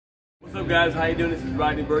What's up, guys? How you doing? This is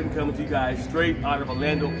Rodney Burton coming to you guys straight out of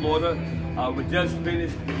Orlando, Florida. We just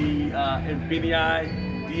finished the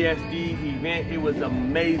Infinii DSD event. It was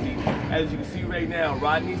amazing. As you can see right now,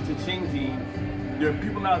 Rodney's Cha Ching team, there are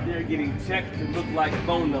people out there getting checks that look like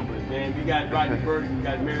phone numbers, man. We got Rodney Burton, we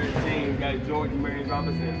got Mary Jane, we got George and Mary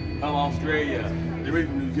Robinson from Australia. They're really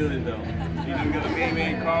from New Zealand, though. You know, we got main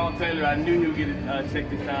man Carl Taylor. I knew he would get a check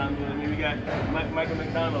this time. You know what I mean? We got Michael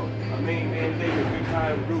McDonald, our main man David,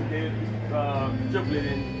 big-time group, David Triplet,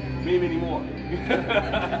 and many more.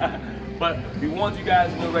 But we want you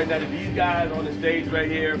guys to know right now that these guys on the stage right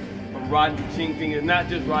here from Rodney Cha Ching thing is not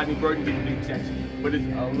just Rodney Burton getting big checks, but it's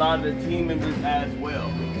a lot of the team members as well.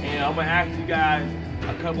 And I'm gonna ask you guys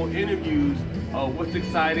a couple interviews of what's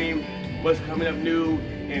exciting, what's coming up new,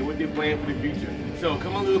 and what they're planning for the future. So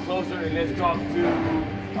come a little closer and let's talk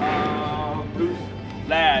to Bruce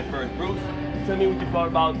Ladd first. Bruce, tell me what you thought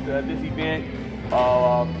about this event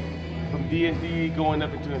from DSD going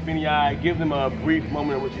up into Infinii. Give them a brief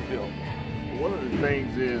moment of what you feel. One of the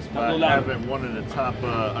things is, by having one of the top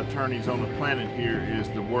attorneys on the planet here, is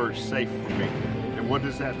the word safe for me. And what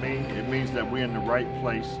does that mean? It means that we're in the right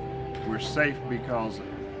place. We're safe because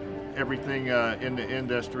everything in the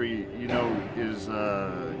industry, you know, is,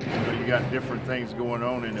 you got different things going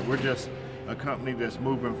on in it. We're just a company that's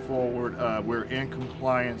moving forward. We're in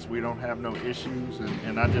compliance. We don't have no issues.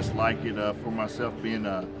 And I just like it for myself, being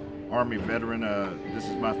an Army veteran. This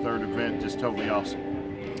is my third event, just totally awesome.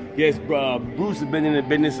 Yes, Bruce has been in the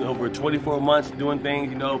business over 24 months doing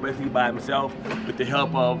things, you know, basically by himself with the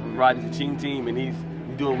help of Rodney Cha Ching team, and he's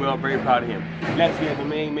doing well. Very proud of him. Next, we have the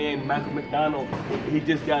main man, Michael McDonald. He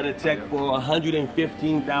just got a check for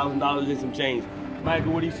 $115,000 and some change.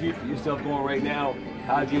 Michael, where do you see yourself going right now?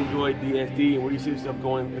 How do you enjoy DSD, and where do you see yourself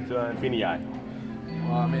going with Infinii?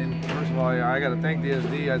 Well, I mean, first of all, I got to thank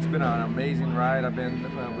DSD. It's been an amazing ride. I've been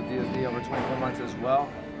with DSD over 24 months as well.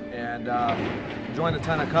 And joined a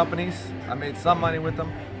ton of companies. I made some money with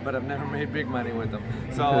them, but I've never made big money with them.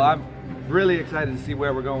 So I'm really excited to see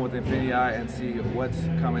where we're going with Infinii and see what's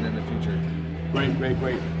coming in the future. Great, great,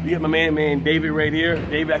 great. We got my man David right here.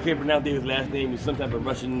 David, I can't pronounce David's last name. He's some type of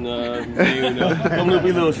Russian name. You know. I'm gonna be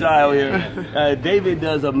a little shy out here. David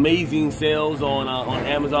does amazing sales on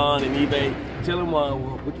Amazon and eBay. Tell him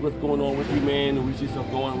what's going on with you, man, and we see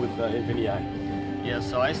stuff going with Infinii. Yeah,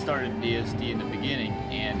 so I started DSD in the beginning,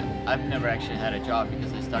 and I've never actually had a job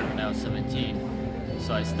because I started when I was 17.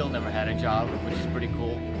 So I still never had a job, which is pretty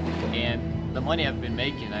cool. And the money I've been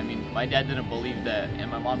making, I mean, my dad didn't believe that,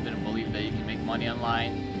 and my mom didn't believe that you can make money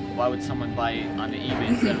online. Why would someone buy it on the eBay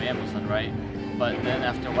instead of Amazon, right? But then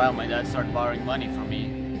after a while, my dad started borrowing money from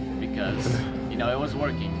me because, you know, it was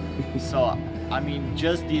working. So, I mean,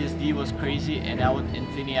 just DSD was crazy, and now with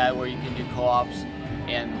Infinii, where you can do co-ops,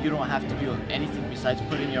 and you don't have to do anything besides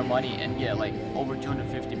put in your money and get like over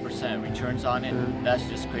 250% returns on it. That's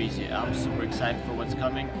just crazy. I'm super excited for what's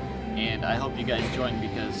coming, and I hope you guys join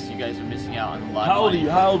because you guys are missing out on a lot of money.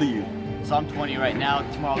 How old are you? So I'm 20 right now.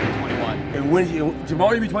 Tomorrow I'll be 21. And when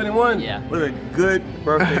tomorrow you be 21? Yeah. What a good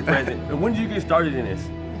birthday present. And when did you get started in this?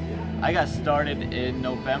 I got started in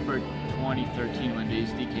November 2013 when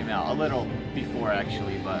DSD came out. A little before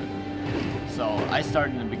actually, but. So I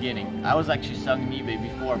started in the beginning. I was actually selling on eBay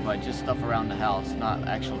before, but just stuff around the house, not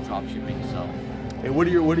actual drop shipping. So. And what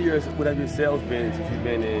have your sales been since you've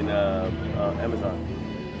been in Amazon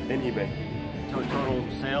and eBay? Total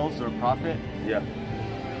sales or profit? Yeah.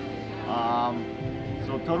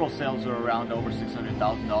 So total sales are around over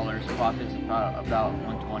 $600,000. Profits about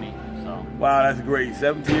 120. So. Wow, that's great.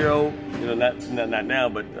 17-year-old, you know, not now,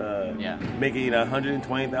 but yeah, making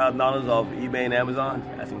 $120,000 off eBay and Amazon.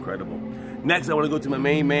 That's incredible. Next, I want to go to my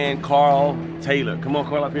main man, Carl Taylor. Come on,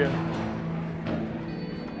 Carl, up here.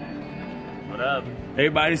 What up? Hey,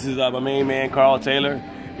 everybody, this is my main man, Carl Taylor.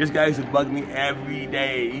 This guy used to bug me every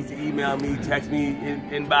day. He used to email me, text me,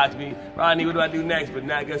 inbox me. Rodney, what do I do next? But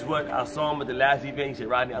now, guess what? I saw him at the last event. He said,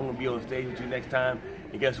 Rodney, I'm going to be on stage with you next time.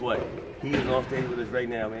 And guess what? He is on stage with us right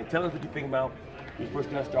now, man. Tell us what you think about when you first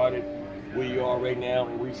got started, where you are right now,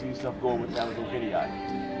 and where you see yourself going with Amazon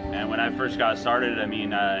Infinii. And when I first got started, I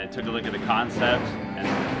mean, I took a look at the concept, and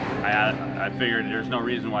I figured there's no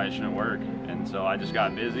reason why it shouldn't work. And so I just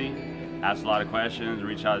got busy, asked a lot of questions,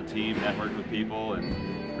 reached out to the team, networked with people,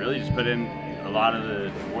 and really just put in a lot of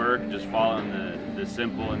the work, just following the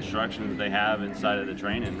simple instructions they have inside of the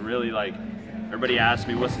training. And really, like, everybody asks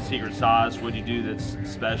me, what's the secret sauce? What do you do that's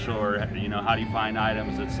special? Or, you know, how do you find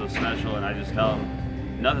items that's so special? And I just tell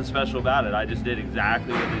them, nothing special about it. I just did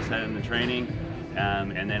exactly what they said in the training.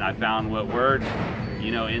 And then I found what worked,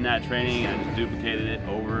 you know, in that training, and I just duplicated it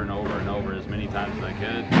over and over and over as many times as I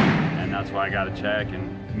could. and that's why I got a check.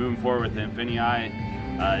 And moving forward with Infinii,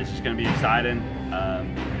 it's just going to be exciting.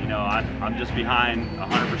 You know, I'm just behind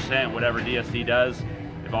 100% whatever DSD does.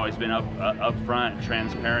 They've always been up front,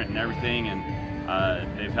 transparent, and everything,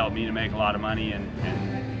 and they've helped me to make a lot of money, and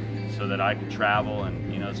so that I can travel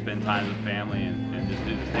and, you know, spend time with family and just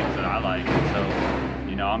do the things that I like. And so,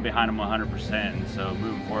 you know, I'm behind them 100%. And so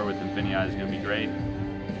moving forward with Infinii is going to be great,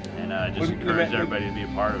 and just encourage everybody to be a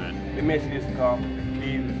part of it. Let me ask you this, Carl.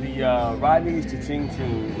 The Rodney's Cha Ching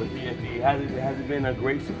team with DSD, has it been a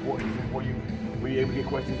great support for you? Were you able to get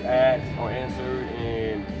questions asked or answered,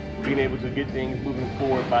 and being able to get things moving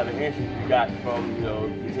forward by the answers you got from, you know,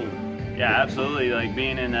 the team? Yeah, absolutely. Like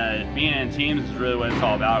being in teams is really what it's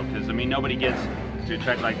all about, because I mean, nobody gets to a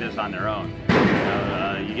trek like this on their own.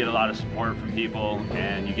 You get a lot of support from people,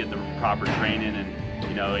 and you get the proper training. And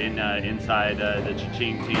you know, inside the Cha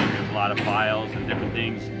Ching team, there's a lot of files and different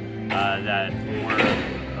things that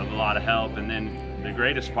were of a lot of help. And then the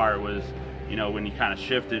greatest part was, you know, when you kind of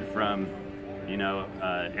shifted from, you know,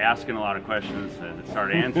 asking a lot of questions to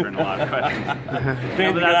start answering a lot of questions.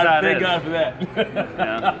 Thank God for that.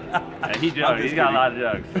 Yeah. He jokes. He's got a lot of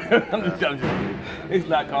jokes. I'm just kidding. It's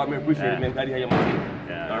not, Carl, man. Appreciate it, man. Glad you have your team.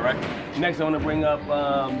 Yeah. All right. Next, I want to bring up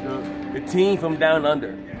the team from down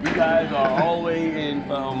under. You guys are all the way in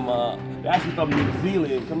from, actually from New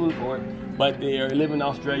Zealand, come look for it, but they live in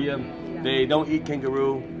Australia. They don't eat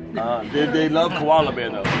kangaroo. They love koala bear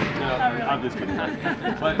though. You know, I'm just kidding.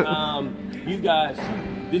 But you guys,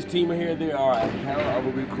 this team here, they are a hell of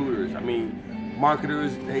a recruiters. I mean,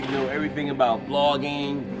 marketers. They know everything about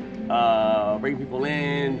blogging, bring people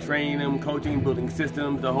in, train them, coaching, building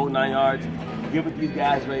systems, the whole 9 yards. Give it these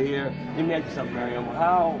guys right here. Let me ask you something, Miriam.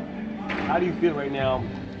 How do you feel right now,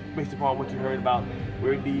 based upon what you heard about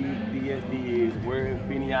where DSD is, where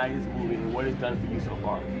Infinii is moving, and what it's done for you so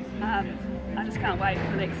far? I just can't wait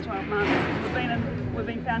for the next 12 months. We've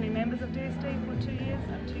been founding members of DSD for 2 years.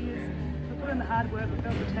 We've put in the hard work, we've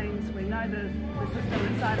built the teams, we know the system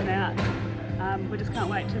inside and out. We just can't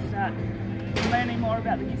wait to start learning more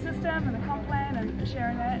about the new system and the comp plan and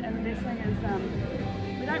sharing that. And the best thing is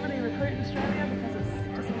we don't really recruit in Australia because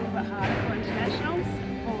it's just a little bit harder for internationals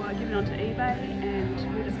or getting onto eBay,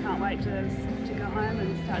 and we just can't wait to go home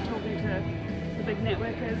and start talking to the big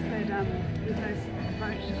networkers that we first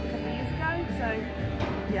approached a couple of years ago. So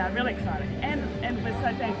yeah, really exciting, and we're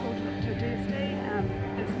so thankful to DSD.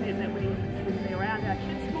 It's meant that we can be around our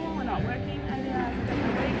kids more. We're not working 80 hours a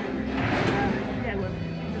week. Yeah, we're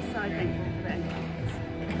just so thankful for that.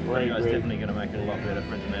 Well, you guys definitely going to make it a lot better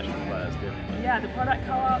for international players, definitely. Yeah, the product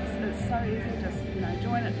co-ops is so easy. Just, you know,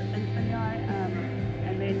 join it in Infinii,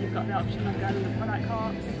 and then you've got the option of going to the product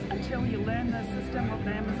co-ops until you learn the system of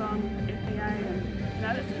the Amazon FBA. And you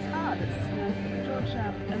know, it's hard. It's, you know, George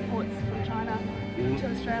imports from China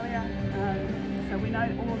to Australia, so we know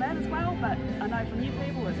all of that as well. But I know for new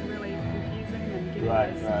people, it's really confusing and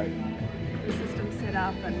getting the system set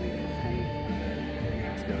up and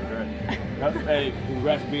it's going great. Hey,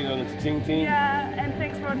 congrats for being on the Cha Ching team. Yeah, and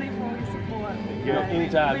thanks, Rodney, for all your support. You know,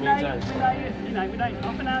 anytime. We know we don't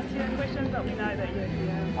often ask you questions, but we know that you're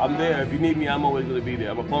here. I'm there. If you need me, I'm always going to be there.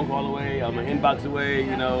 I'm a phone call away. I'm an inbox away.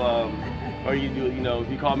 You know, or you do. You know, if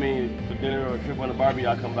you call me for dinner or a trip on a Barbie,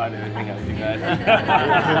 I'll come by there and hang out with you guys.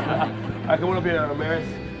 All right, come on up here, Maris.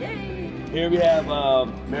 Yay! Here we have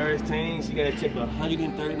Maris Tane. She got a check for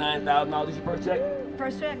 $139,000. This your first check?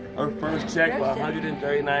 First check. Her first check for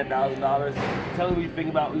 $139,000. Tell me what you think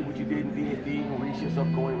about what you did in DSD and where you see yourself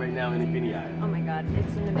going right now in Infinii. Oh my God,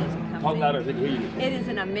 it's an amazing company. Talk louder, they can hear you. It is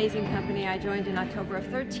an amazing company. I joined in October of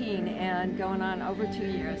 13 and going on over 2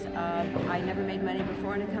 years. I never made money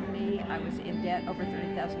before in a company. I was in debt over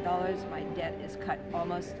 $30,000. My debt is cut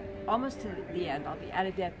almost to the end. I'll be out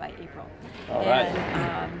of debt by April. All right.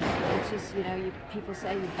 And it's just, you know, people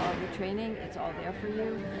say you follow the training, it's all there for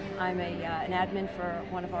you. I'm an admin for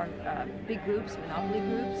one of our big groups, Monopoly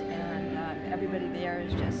groups, and everybody there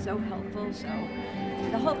is just so helpful. So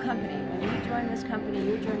the whole company, when you join this company,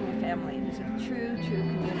 you're joining a family. It's a true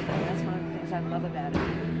community. That's one of the things I love about it.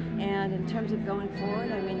 And in terms of going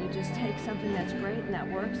forward, I mean, you just take something that's great and that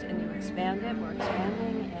works and you expand it. We're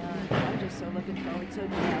expanding, and I'm just so looking forward, so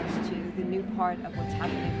jazzed to the new part of what's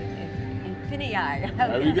happening with Infinii.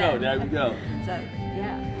 There we go, there we go. So,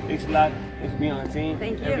 yeah. Thanks a lot. Thanks for being on the team.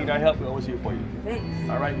 Thank you. Everything I help, we're always here for you. Thanks.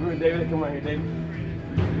 All right, we're David. Come right here, David.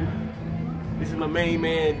 This is my main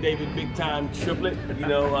man, David, big time triplet. You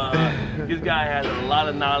know, this guy has a lot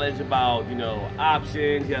of knowledge about, you know,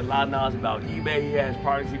 options. He has a lot of knowledge about eBay. He has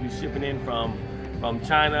products he was shipping in from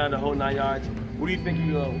China, the whole 9 yards. What do you think?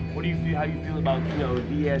 What do you feel? How you feel about, you know,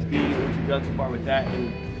 DSD? What you've done so far with that,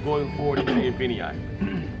 and going forward into the Infinii?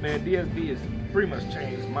 Man, DSD has pretty much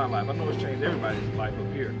changed my life. I know it's changed everybody's life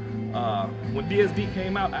up here. When DSD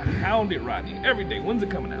came out, I hounded Rodney every day. When's it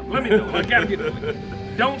coming out? Let me know. I gotta get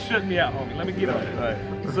it. Don't shut me out, homie. Let me get on it.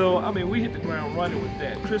 Right. So, I mean, we hit the ground running with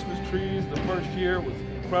that. Christmas trees, the first year was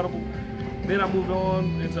incredible. Then I moved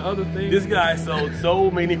on into other things. This guy sold so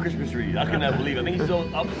many Christmas trees. I cannot believe it. I think he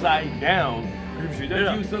sold upside down Christmas trees.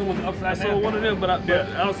 That you sold was upside down? I sold one of them, but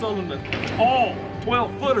I sold them the tall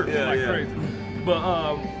 12-footers crazy.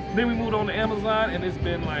 But then we moved on to Amazon, and it's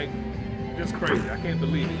been like just crazy. I can't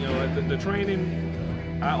believe it. You know, the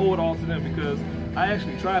training, I owe it all to them because I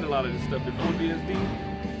actually tried a lot of this stuff before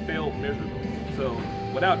DSD, failed miserably. So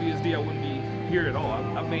without DSD, I wouldn't be here at all.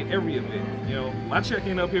 I've made every event. You know, my check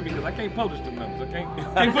ain't up here because I can't publish the numbers. I can't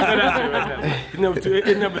put that out there right now.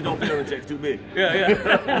 It never don't fit on the checks too big.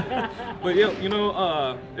 Yeah. But yeah, you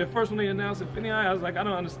know, at first when they announced Infinii, I was like, I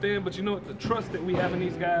don't understand. But you know, the trust that we have in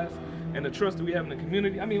these guys and the trust that we have in the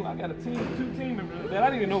community. I mean, I got a team, 2 team members that I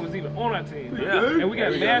didn't even know was even on our team. Yeah. And we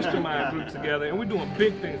got mastermind groups together, and we're doing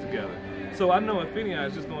big things together. So I know Infinii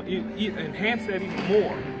is just going to enhance that even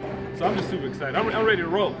more. So I'm just super excited. I'm ready to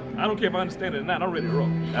roll. I don't care if I understand it or not. I'm ready to roll.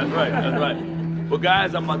 That's right. That's right. Well,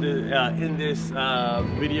 guys, I'm about to end this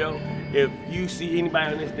video. If you see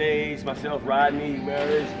anybody on this stage, myself, Rodney,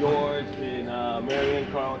 Maris, George, and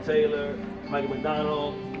Marion, Carl Taylor, Michael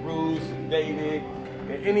McDonald, Bruce, David,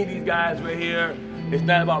 and any of these guys right here, it's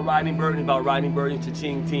not about Rodney Burton. It's about Rodney Burton's Cha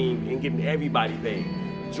Ching team and getting everybody paid.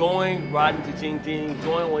 Join Rodney Cha Ching team.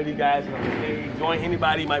 Join one of these guys on the stage. Join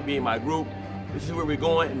anybody who might be in my group. This is where we're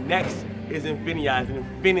going. Next is Infinii, an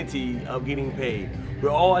infinity of getting paid. We're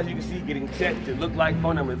all, as you can see, getting checks that look like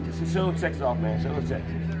phone numbers. Just show those checks off, man. Show those checks.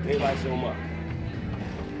 Everybody show them up.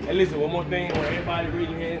 And listen, one more thing. I want everybody to read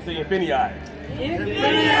your hand and say Infinii.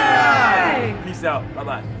 Infinii! Peace out.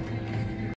 Bye-bye.